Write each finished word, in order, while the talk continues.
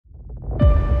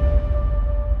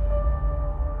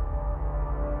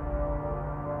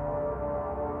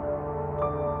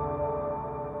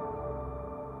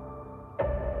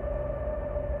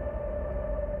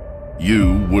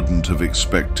You wouldn't have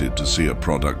expected to see a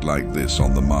product like this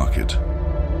on the market.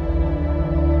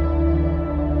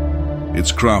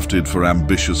 It's crafted for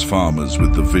ambitious farmers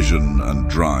with the vision and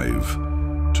drive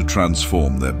to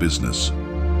transform their business.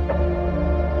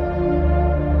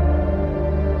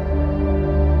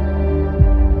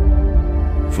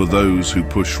 For those who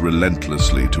push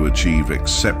relentlessly to achieve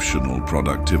exceptional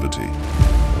productivity.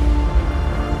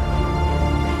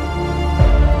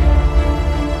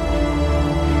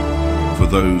 For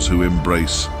those who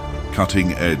embrace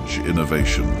cutting-edge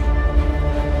innovation.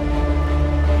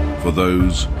 For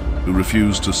those who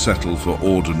refuse to settle for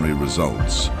ordinary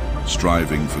results,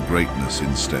 striving for greatness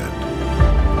instead.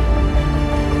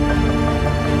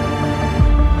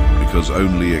 Because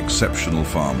only exceptional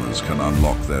farmers can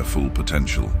unlock their full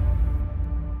potential.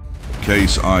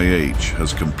 Case IH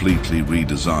has completely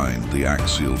redesigned the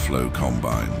axial flow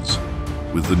combines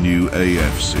with the new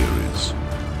AF series,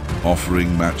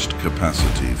 offering matched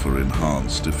capacity for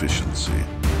enhanced efficiency,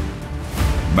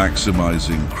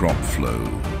 maximizing crop flow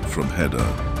from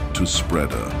header to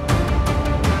spreader,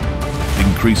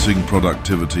 increasing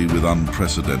productivity with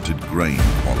unprecedented grain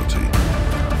quality.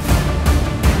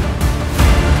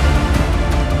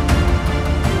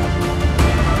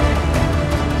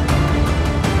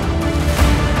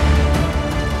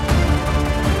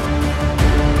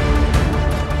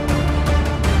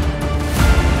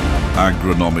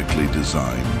 Agronomically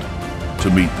designed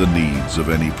to meet the needs of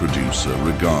any producer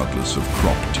regardless of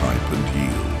crop type and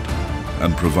yield,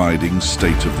 and providing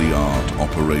state-of-the-art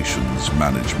operations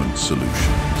management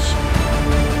solutions.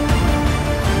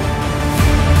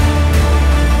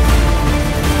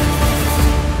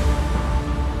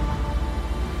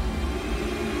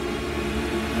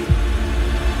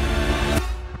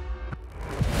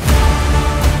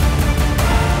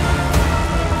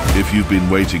 If you've been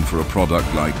waiting for a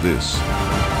product like this,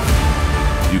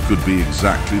 you could be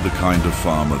exactly the kind of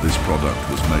farmer this product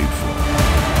was made for.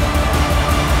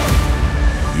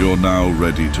 You're now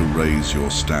ready to raise your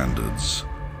standards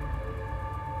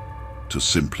to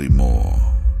simply more.